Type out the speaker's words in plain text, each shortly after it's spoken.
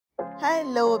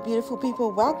Hello beautiful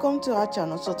people, welcome to our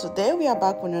channel. So today we are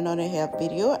back with another hair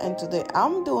video, and today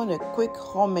I'm doing a quick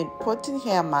homemade protein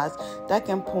hair mask that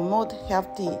can promote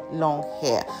healthy long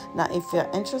hair. Now if you're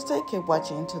interested, keep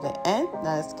watching to the end.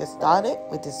 Now let's get started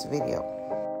with this video.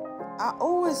 I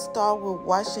always start with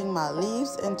washing my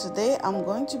leaves, and today I'm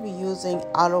going to be using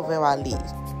aloe vera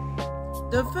leaves.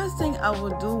 The first thing I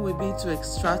will do will be to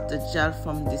extract the gel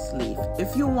from this leaf.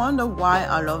 If you wonder why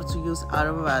I love to use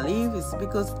aloe vera leaf, it's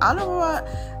because aloe vera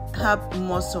helps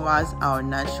moisturize our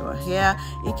natural hair.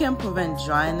 It can prevent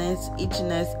dryness,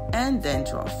 itchiness, and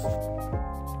dandruff.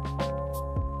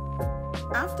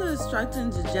 After extracting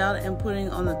the gel and putting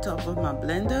on the top of my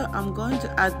blender, I'm going to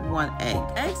add 1 egg.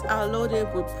 Eggs are loaded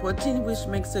with protein, which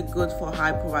makes it good for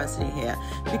high porosity hair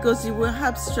because it will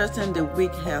help strengthen the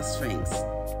weak hair strings.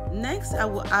 Next, I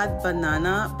will add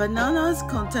banana. Bananas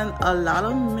contain a lot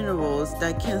of minerals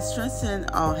that can strengthen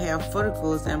our hair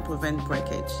follicles and prevent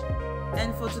breakage.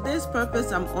 And for today's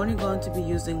purpose, I'm only going to be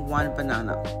using 1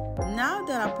 banana. Now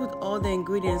that I put all the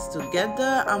ingredients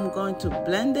together, I'm going to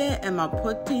blend it and my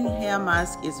protein hair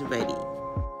mask is ready.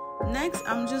 Next,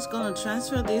 I'm just going to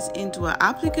transfer this into an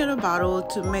applicator bottle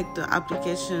to make the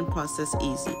application process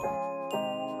easy.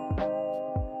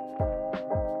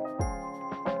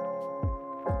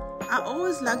 I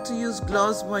always like to use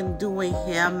gloves when doing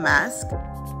hair mask.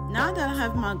 Now that I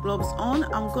have my gloves on,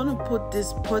 I'm going to put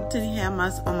this protein hair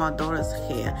mask on my daughter's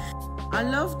hair. I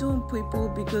love doing pre-poo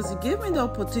because it gives me the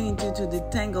opportunity to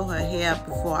detangle her hair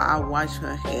before I wash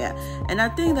her hair. And I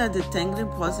think that the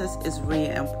detangling process is really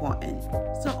important.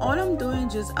 So all I'm doing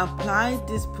is just apply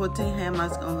this protein hair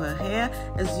mask on her hair.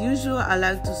 As usual, I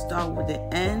like to start with the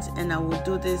ends, and I will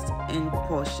do this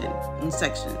in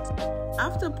sections.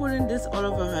 After putting this all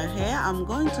over her hair, I'm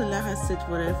going to let her sit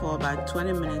with it for about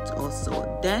 20 minutes or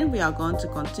so. Then we are going to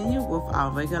continue with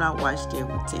our regular wash day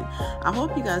routine. I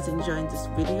hope you guys enjoyed this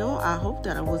video. I hope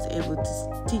that I was able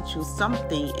to teach you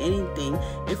something, anything.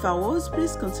 If I was,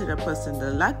 please consider pressing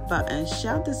the like button,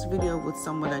 share this video with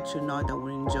someone that you know that will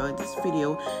enjoy this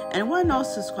video, and why not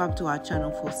subscribe to our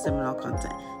channel for similar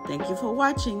content. Thank you for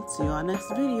watching. See you on next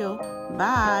video.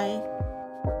 Bye.